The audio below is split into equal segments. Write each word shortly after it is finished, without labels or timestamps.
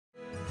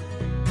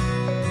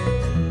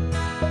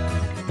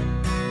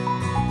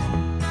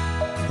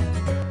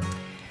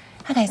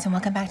Hi guys, and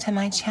welcome back to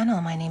my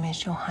channel. My name is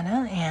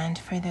Johanna, and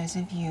for those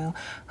of you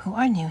who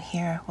are new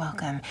here,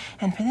 welcome.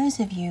 And for those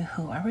of you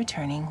who are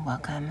returning,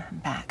 welcome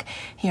back.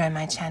 Here on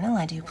my channel,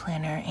 I do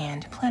planner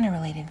and planner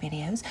related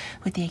videos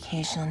with the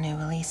occasional new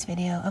release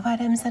video of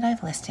items that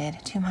I've listed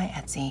to my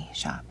Etsy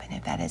shop. And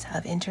if that is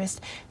of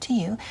interest to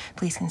you,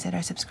 please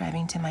consider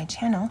subscribing to my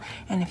channel.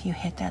 And if you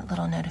hit that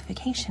little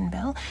notification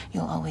bell,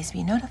 you'll always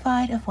be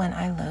notified of when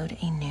I load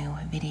a new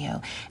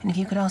video. And if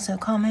you could also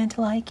comment,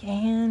 like,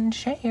 and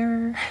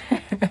share,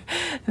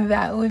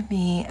 that would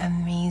be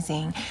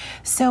amazing.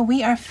 So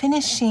we are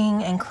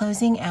finishing and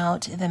closing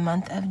out the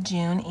month of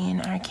June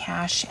in our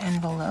cash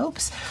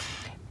envelopes.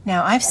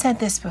 Now, I've said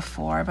this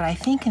before, but I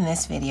think in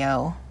this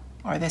video,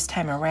 or this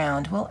time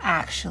around, we'll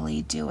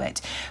actually do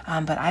it.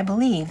 But I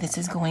believe this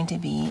is going to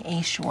be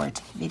a short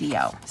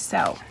video.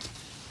 So,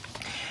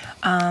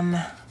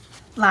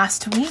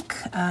 last week,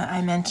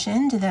 I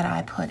mentioned that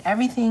I put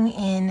everything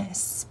in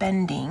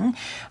spending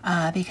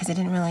because I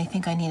didn't really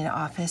think I needed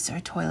office or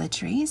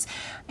toiletries.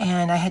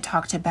 And I had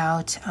talked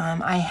about,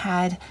 I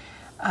had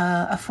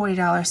a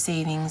 $40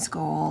 savings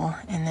goal,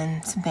 and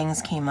then some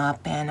things came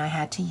up and I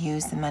had to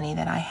use the money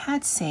that I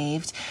had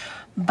saved.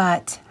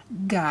 But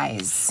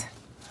guys,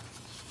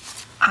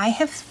 I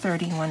have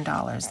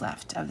 $31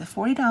 left. Of the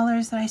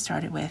 $40 that I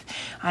started with,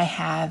 I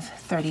have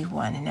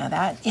 31. Now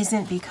that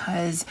isn't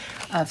because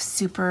of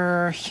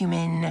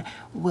superhuman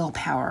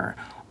willpower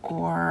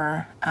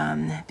or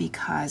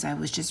because I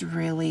was just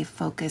really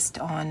focused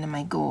on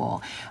my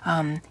goal.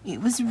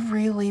 It was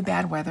really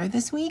bad weather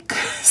this week.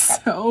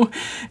 So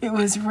it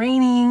was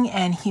raining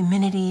and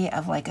humidity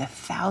of like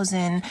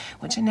 1,000,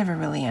 which I never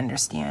really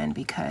understand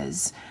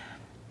because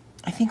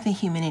I think the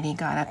humidity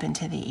got up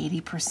into the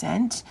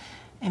 80%.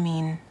 I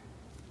mean,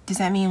 does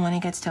that mean when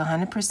it gets to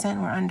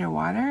 100% we're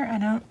underwater?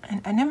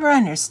 I never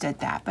understood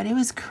that, but it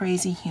was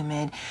crazy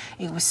humid.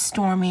 It was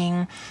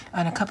storming.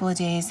 On a couple of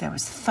days there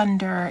was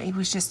thunder. It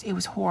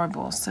was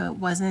horrible. So it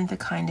wasn't the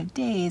kind of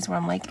days where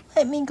I'm like,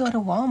 let me go to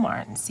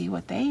Walmart and see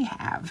what they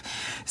have.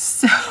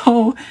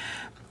 So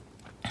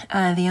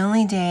the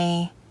only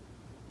day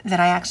that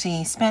I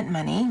actually spent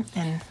money,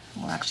 and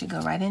we'll actually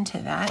go right into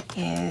that,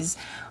 is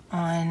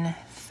on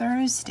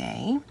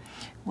Thursday,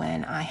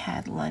 when I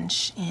had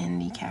lunch in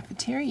the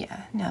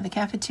cafeteria. Now the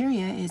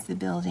cafeteria is the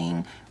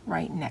building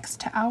right next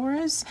to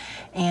ours,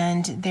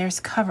 and there's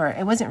cover.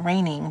 It wasn't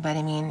raining, but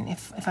I mean,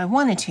 if I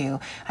wanted to,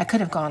 I could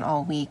have gone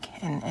all week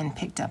and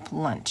picked up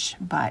lunch.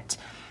 But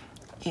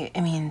I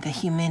mean, the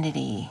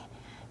humidity,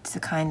 it's the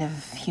kind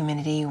of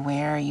humidity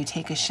where you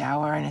take a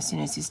shower and as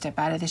soon as you step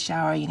out of the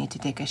shower, you need to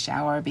take a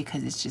shower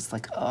because it's just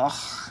like,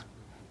 ugh,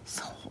 it's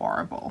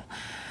horrible.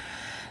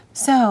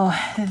 So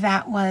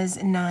that was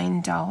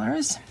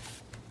 $9.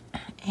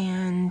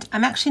 And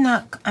I'm actually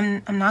not,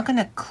 I'm not going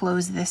to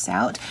close this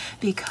out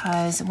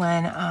because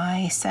when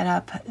I set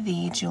up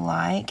the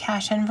July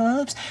cash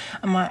envelopes,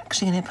 I'm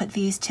actually going to put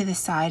these to the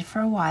side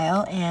for a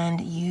while and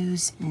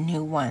use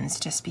new ones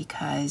just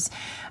because,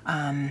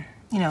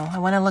 you know, I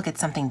want to look at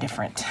something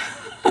different.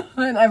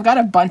 And I've got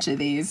a bunch of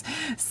these,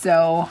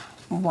 so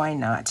why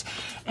not?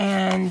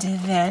 And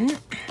then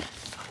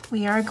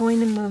we are going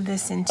to move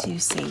this into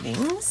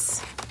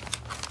savings.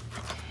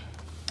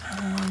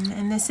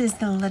 And this is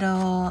the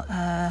little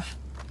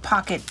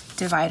pocket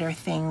divider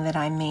thing that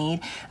I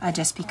made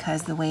just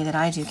because the way that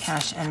I do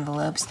cash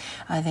envelopes,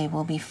 they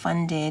will be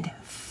funded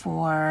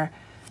for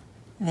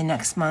the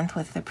next month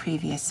with the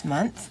previous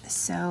month.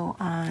 So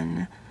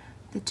on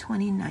the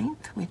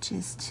 29th, which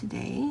is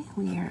today,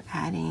 we are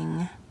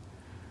adding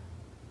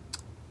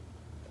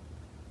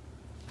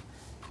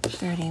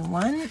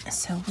 31.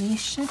 So we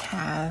should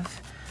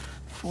have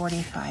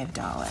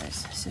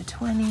 $45. So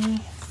 20,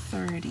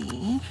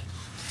 30,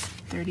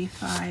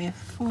 35,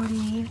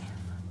 40,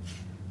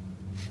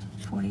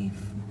 40,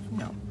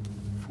 no,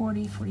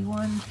 40,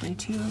 41,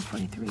 42,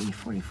 43,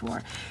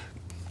 44,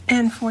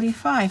 and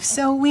 45.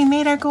 So we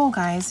made our goal,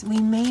 guys. We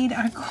made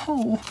our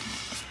goal.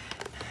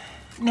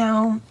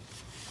 Now,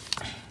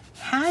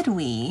 had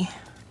we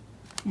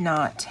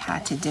not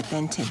had to dip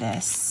into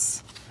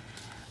this,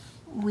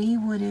 we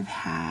would have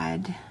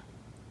had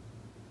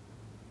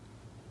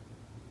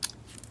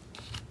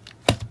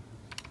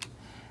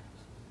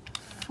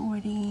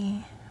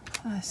 $40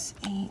 plus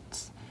 8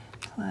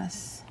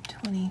 plus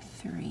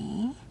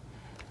 23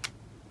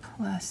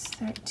 plus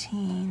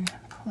 13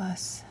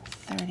 plus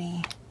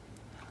 30.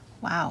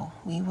 Wow,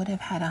 we would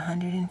have had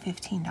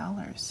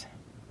 $115.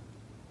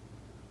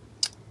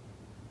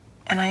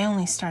 And I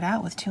only start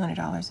out with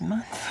 $200 a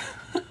month.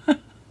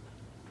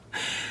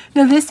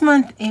 Now this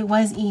month it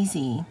was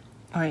easy.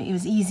 Or it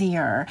was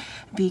easier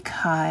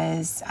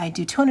because I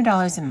do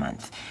 $200 a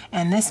month,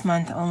 and this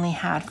month only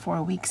had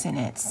 4 weeks in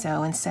it.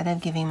 So instead of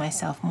giving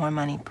myself more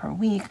money per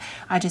week,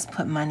 I just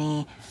put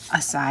money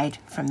aside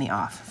from the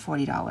off,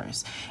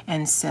 $40.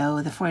 And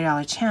so the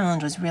 $40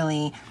 challenge was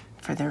really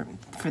for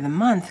the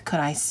month, could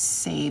I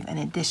save an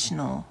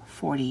additional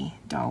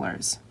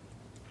 $40?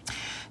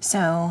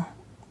 So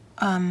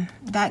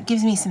that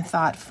gives me some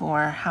thought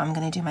for how I'm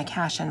going to do my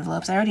cash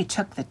envelopes. I already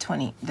took the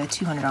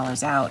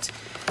 $200 out.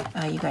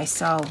 You guys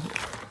saw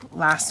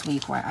last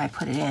week where I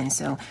put it in,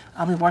 so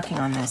I'll be working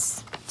on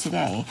this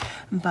today.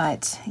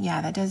 But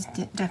yeah, that does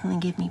definitely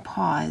give me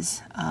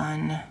pause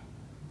on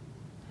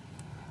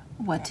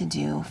what to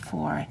do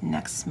for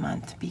next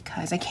month,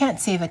 because I can't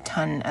save a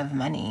ton of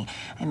money.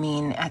 I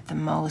mean, at the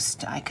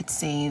most I could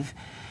save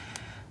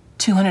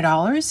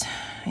 $200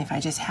 if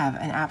I just have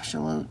an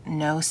absolute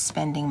no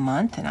spending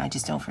month, and I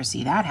just don't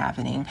foresee that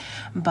happening.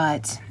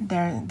 But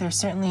there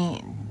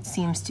certainly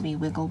seems to be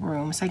wiggle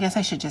room, so I guess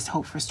I should just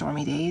hope for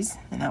stormy days,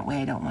 and that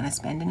way I don't want to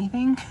spend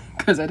anything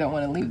because I don't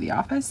want to leave the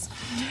office.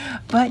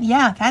 But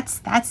yeah, that's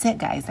it,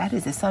 guys. That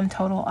is the sum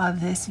total of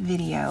this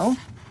video.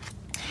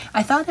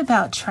 I thought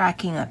about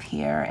tracking up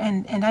here,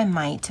 and I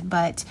might,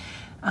 but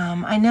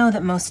I know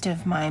that most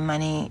of my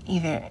money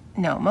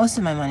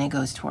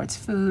goes towards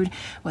food,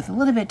 with a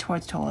little bit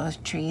towards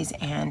toiletries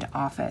and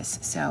office.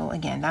 So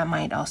again, that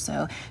might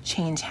also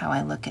change how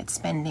I look at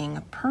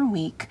spending per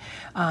week.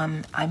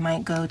 I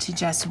might go to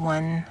just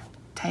one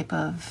type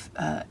of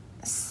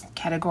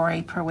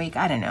category per week.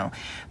 I don't know,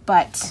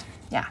 but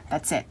yeah,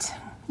 that's it.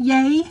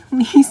 Yay,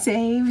 we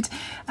saved.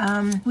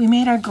 We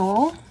made our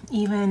goal,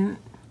 even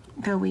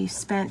though we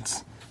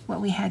spent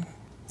what we had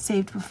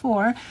saved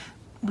before.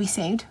 We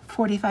saved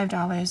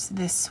 $45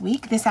 this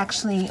week. This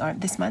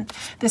month.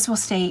 This will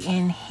stay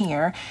in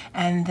here,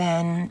 and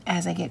then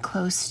as I get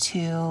close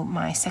to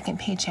my second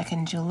paycheck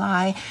in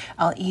July,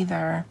 I'll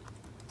either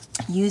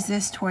use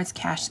this towards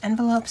cash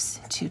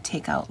envelopes to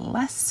take out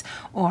less,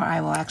 or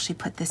I will actually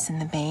put this in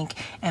the bank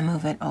and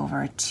move it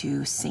over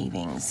to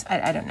savings.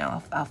 I don't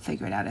know. I'll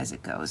figure it out as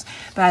it goes.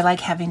 But I like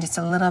having just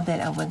a little bit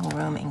of wiggle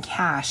room in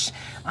cash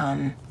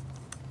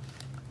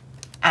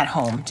at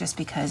home, just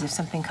because if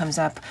something comes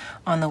up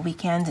on the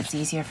weekend, it's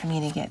easier for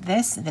me to get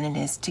this than it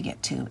is to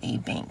get to a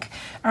bank.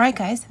 All right,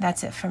 guys,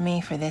 that's it for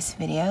me for this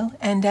video.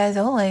 And as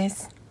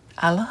always,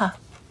 aloha.